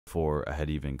Before I had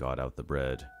even got out the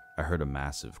bread, I heard a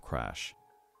massive crash.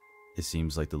 It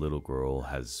seems like the little girl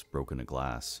has broken a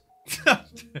glass.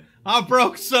 I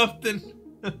broke something.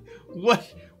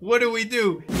 What do we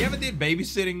do? You ever did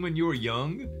babysitting when you were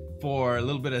young for a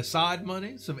little bit of side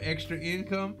money, some extra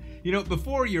income? You know,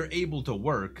 before you're able to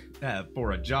work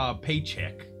for a job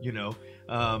paycheck, you know,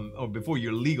 or before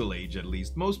your legal age at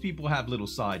least, most people have little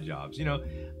side jobs. You know,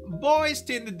 boys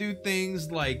tend to do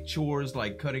things like chores,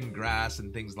 like cutting grass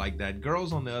and things like that.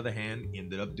 Girls, on the other hand,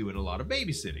 ended up doing a lot of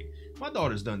babysitting. My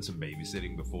daughter's done some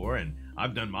babysitting before, and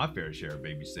I've done my fair share of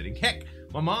babysitting. Heck,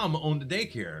 my mom owned a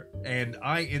daycare, and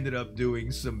I ended up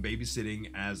doing some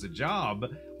babysitting as a job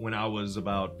when I was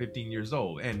about 15 years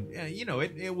old. And, you know,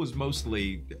 it was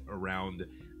mostly around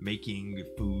making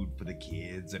food for the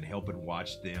kids and helping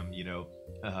watch them, you know,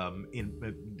 in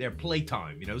their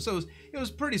playtime, you know. So it was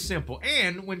pretty simple.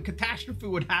 And when catastrophe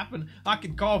would happen, I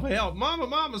could call for help.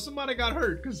 Mama, somebody got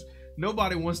hurt, because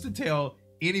nobody wants to tell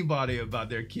anybody about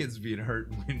their kids being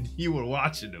hurt when you were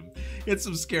watching them. It's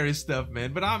some scary stuff,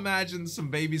 man. But I imagine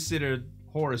some babysitter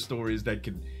horror stories that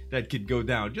could go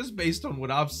down just based on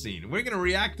what I've seen. We're gonna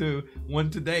react to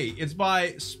one today. It's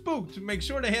by Spooked. Make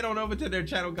sure to head on over to their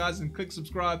channel, guys, and click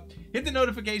subscribe. Hit the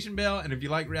notification bell, and if you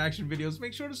like reaction videos,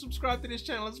 make sure to subscribe to this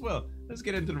channel as well. Let's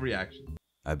get into the reaction.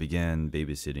 I began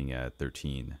babysitting at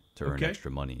 13 to earn extra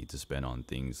money to spend on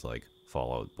things like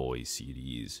Fallout Boy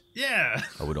CDs. Yeah.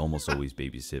 I would almost always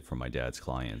babysit for my dad's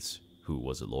clients, who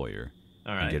was a lawyer,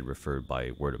 and get referred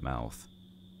by word of mouth.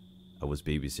 I was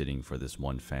babysitting for this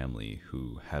one family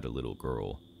who had a little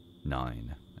girl,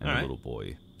 9, and a little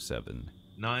boy, 7.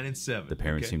 9 and 7. The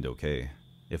parents seemed okay,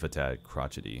 if a tad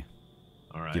crotchety,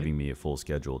 giving me a full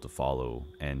schedule to follow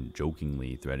and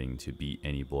jokingly threatening to beat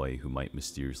any boy who might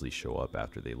mysteriously show up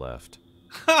after they left.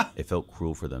 It felt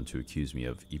cruel for them to accuse me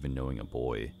of even knowing a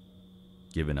boy,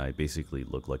 given I basically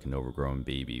looked like an overgrown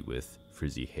baby with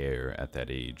frizzy hair at that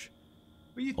age.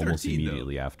 Almost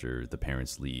immediately after the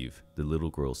parents leave, the little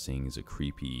girl sings a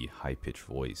creepy, high-pitched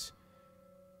voice.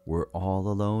 "We're all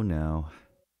alone now."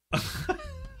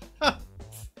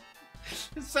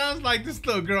 It sounds like this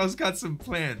little girl's got some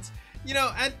plans. You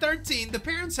know, at 13, the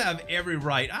parents have every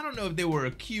right. I don't know if they were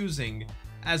accusing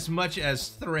as much as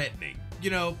threatening. You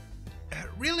know,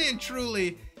 really and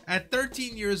truly, at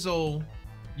 13 years old,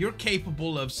 you're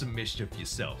capable of some mischief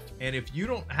yourself. And if you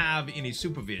don't have any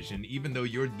supervision, even though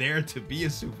you're there to be a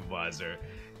supervisor,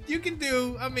 you can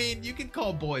you can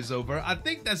call boys over. I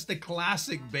think that's the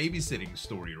classic babysitting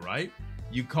story, right?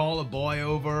 You call a boy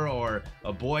over, or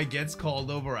a boy gets called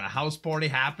over, a house party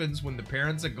happens when the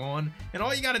parents are gone, and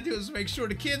all you gotta do is make sure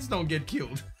the kids don't get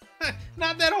killed.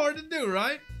 Not that hard to do,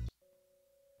 right?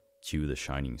 Cue the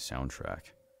Shining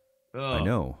soundtrack. Oh. I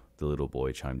know, the little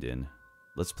boy chimed in.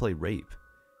 Let's play rape.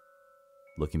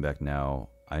 Looking back now,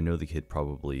 I know the kid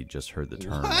probably just heard the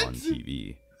term on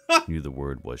TV, knew the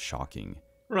word was shocking,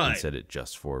 and said it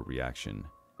just for a reaction.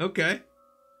 Okay.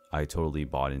 I totally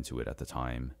bought into it at the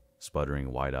time,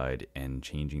 sputtering wide-eyed and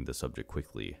changing the subject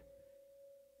quickly.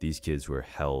 These kids were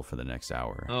hell for the next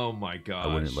hour. Oh my gosh.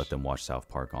 I wouldn't let them watch South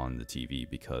Park on the TV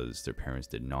because their parents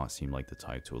did not seem like the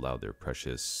type to allow their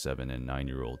precious 7- and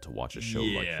 9-year-old to watch a show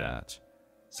like that.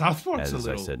 South Park's As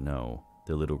I said no,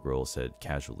 the little girl said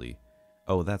casually,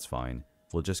 "Oh, that's fine.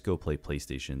 We'll just go play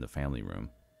PlayStation in the family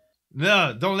room."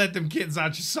 No, don't let them kids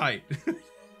out your sight.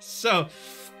 So,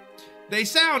 they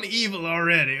sound evil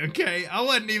already, okay? I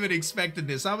wasn't even expecting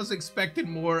this. I was expecting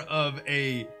more of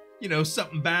a, you know,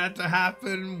 something bad to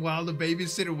happen while the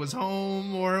babysitter was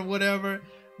home or whatever.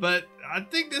 But I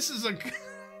think this is a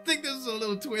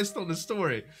little twist on the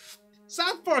story.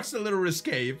 South Park's a little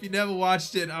risque. If you never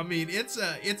watched it, I mean, it's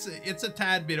a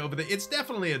tad bit over there. It's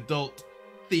definitely adult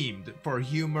themed for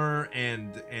humor,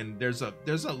 and there's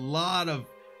a lot of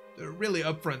really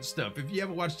upfront stuff. If you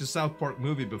ever watched a South Park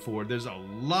movie before, there's a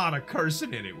lot of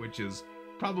cursing in it, which is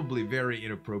probably very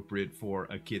inappropriate for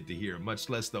a kid to hear, much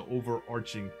less the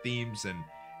overarching themes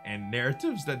and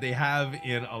narratives that they have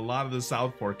in a lot of the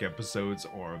South Park episodes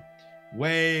are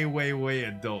way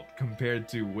adult compared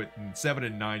to what 7-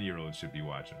 and 9-year-olds should be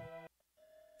watching.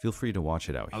 Feel free to watch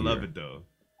it out here. I love it though.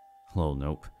 Well,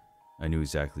 nope. I knew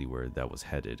exactly where that was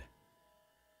headed.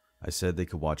 I said they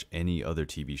could watch any other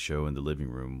TV show in the living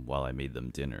room while I made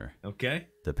them dinner. Okay.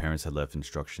 The parents had left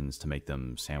instructions to make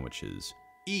them sandwiches.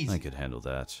 Easy. I could handle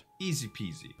that. Easy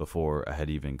peasy. Before I had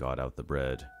even got out the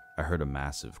bread, I heard a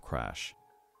massive crash.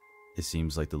 It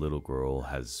seems like the little girl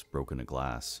has broken a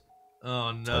glass.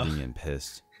 Oh no. Tugging and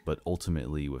pissed, but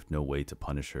ultimately with no way to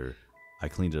punish her, I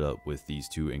cleaned it up with these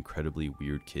two incredibly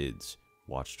weird kids,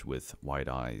 watched with wide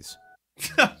eyes.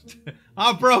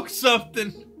 I broke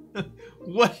something.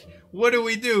 What do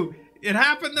we do? It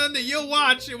happened under your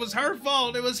watch. It was her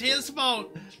fault. It was his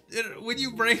fault.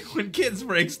 When kids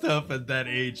break stuff at that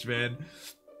age, man,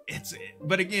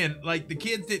 but again, like, the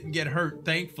kids didn't get hurt,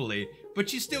 thankfully,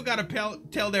 but you still gotta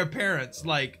tell their parents,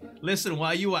 like, listen,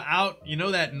 while you were out, you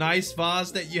know that nice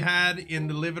vase that you had in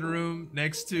the living room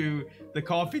next to the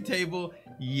coffee table?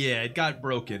 Yeah, it got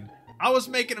broken. I was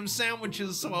making them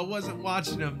sandwiches, so I wasn't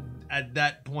watching them at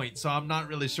that point, so I'm not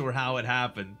really sure how it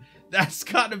happened. That's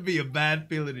gotta be a bad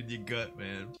feeling in your gut,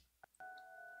 man.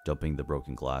 Dumping the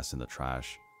broken glass in the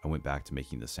trash, I went back to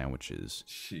making the sandwiches.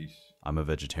 Sheesh. I'm a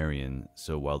vegetarian,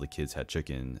 so while the kids had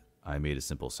chicken, I made a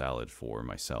simple salad for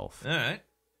myself. Alright.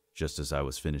 Just as I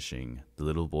was finishing, the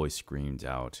little boy screamed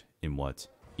out in what,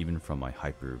 even from my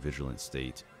hyper-vigilant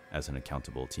state as an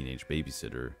accountable teenage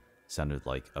babysitter, sounded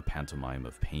like a pantomime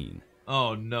of pain.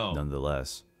 Oh no.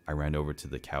 Nonetheless, I ran over to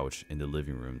the couch in the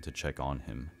living room to check on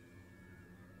him.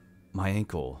 "My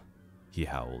ankle," he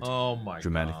howled, oh my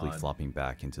dramatically God. flopping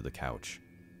back into the couch.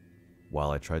 While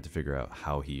I tried to figure out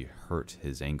how he hurt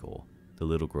his ankle, the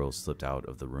little girl slipped out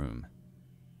of the room.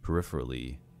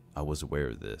 Peripherally, I was aware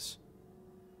of this,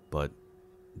 but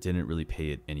didn't really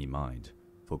pay it any mind,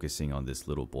 focusing on this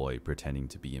little boy pretending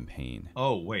to be in pain.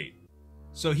 Oh, wait.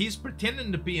 So he's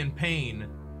pretending to be in pain,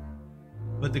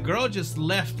 but the girl just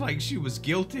left like she was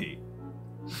guilty.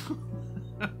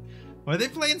 Are they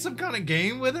playing some kind of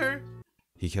game with her?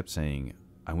 He kept saying,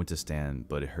 "I went to stand,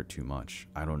 but it hurt too much.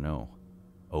 I don't know."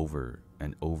 Over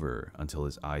and over until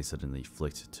his eye suddenly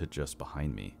flicked to just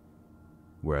behind me,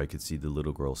 where I could see the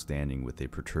little girl standing with a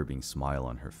perturbing smile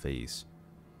on her face.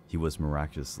 He was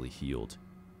miraculously healed.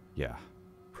 Yeah,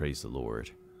 praise the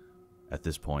Lord. At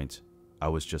this point, I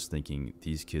was just thinking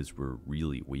these kids were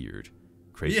really weird,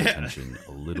 craved attention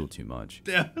a little too much,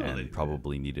 Definitely. and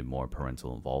probably needed more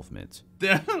parental involvement.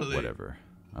 Definitely. Whatever.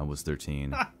 I was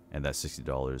 13, and that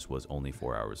 $60 was only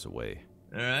 4 hours away.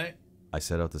 Alright. I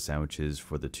set out the sandwiches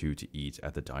for the two to eat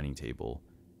at the dining table,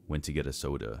 went to get a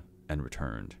soda, and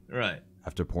returned. Right.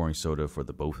 After pouring soda for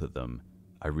the both of them,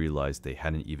 I realized they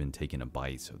hadn't even taken a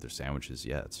bite of their sandwiches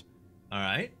yet.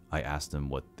 Alright. I asked them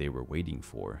what they were waiting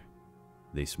for.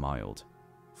 They smiled.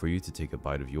 "For you to take a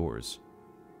bite of yours."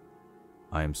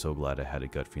 I am so glad I had a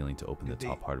gut feeling to open the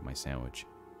top part of my sandwich,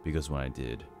 because when I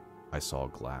did, I saw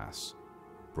glass.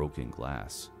 Broken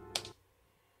glass.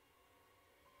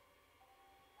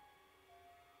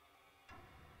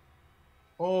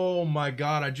 Oh my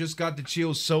God, I just got the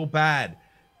chills so bad.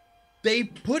 They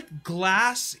put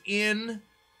glass in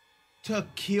to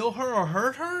kill her or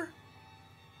hurt her?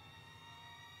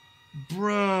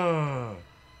 Bruh.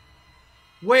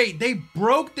 Wait, they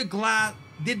broke the glass.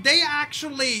 Did they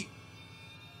actually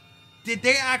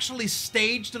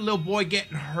stage the little boy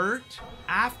getting hurt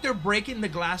after breaking the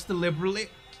glass deliberately?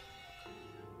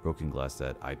 Broken glass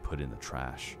that I put in the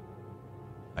trash.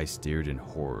 I stared in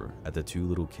horror at the two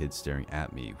little kids staring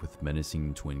at me with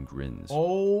menacing twin grins.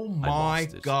 Oh my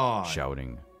God.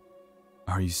 Shouting,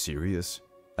 "Are you serious?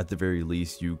 At the very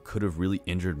least, you could have really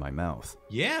injured my mouth.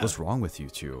 Yeah. What's wrong with you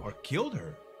two?" Or killed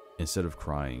her. Instead of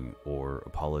crying or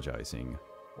apologizing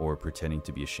or pretending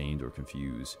to be ashamed or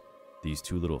confused, these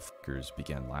two little fuckers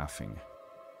began laughing.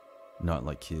 Not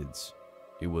like kids.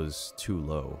 It was too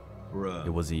low. Bruh.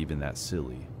 It wasn't even that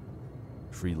silly.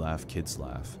 Free laugh, kids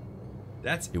laugh.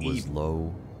 It was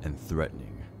low and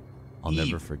threatening. I'll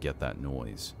never forget that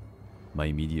noise. My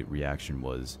immediate reaction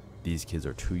was, these kids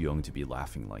are too young to be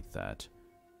laughing like that.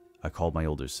 I called my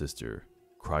older sister,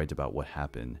 cried about what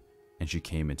happened, and she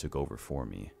came and took over for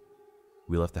me.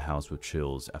 We left the house with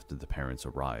chills after the parents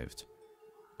arrived.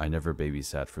 I never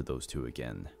babysat for those two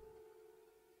again.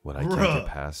 What I can't get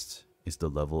past is the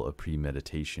level of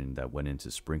premeditation that went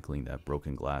into sprinkling that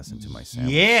broken glass into my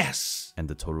sandwich. Yes! And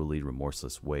the totally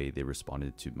remorseless way they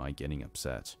responded to my getting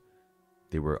upset.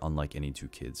 They were unlike any two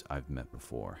kids I've met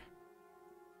before.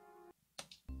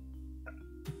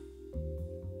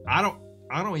 I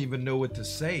don't even know what to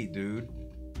say, dude.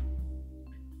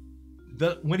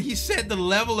 When he said the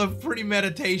level of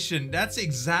premeditation, that's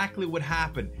exactly what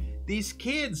happened. These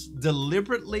kids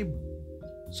deliberately...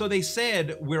 So they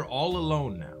said, we're all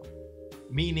alone now.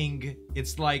 Meaning,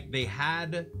 it's like they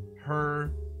had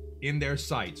her in their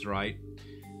sights, right?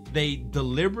 They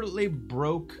deliberately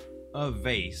broke a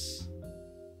vase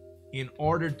in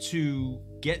order to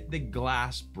get the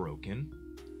glass broken.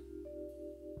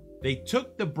 They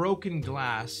took the broken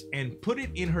glass and put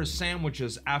it in her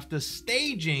sandwiches after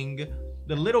staging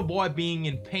the little boy being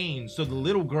in pain so the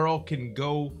little girl can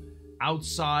go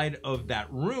outside of that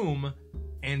room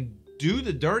and do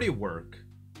the dirty work,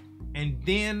 and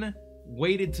then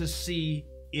waited to see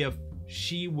if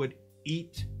she would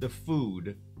eat the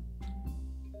food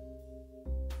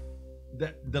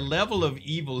the level of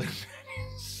evil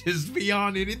is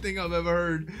beyond anything I've ever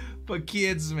heard for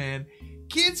kids, man.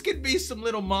 Kids can be some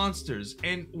little monsters,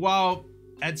 and while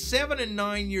at 7 and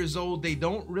 9 years old they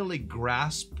don't really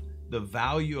grasp the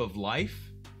value of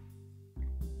life,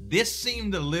 this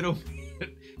seemed a little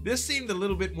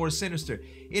bit more sinister.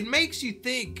 It makes you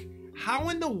think, how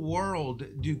in the world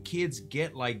do kids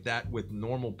get like that with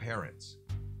normal parents?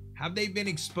 Have they been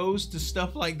exposed to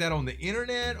stuff like that on the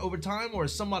internet over time, or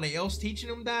is somebody else teaching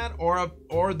them that,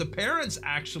 or the parents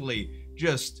actually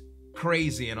just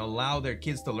crazy and allow their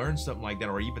kids to learn something like that,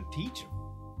 or even teach them?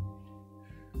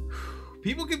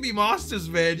 People can be monsters,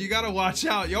 man. You gotta watch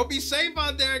out. Y'all be safe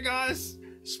out there, guys.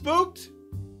 Spooked,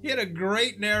 he had a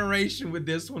great narration with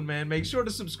this one, man. Make sure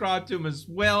to subscribe to him, as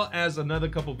well as another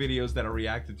couple videos that I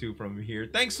reacted to from him here.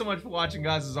 Thanks so much for watching,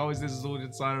 guys. As always, this is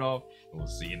Zueljin signing off, and we'll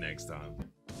see you next time.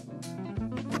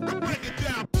 Break it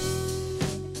down.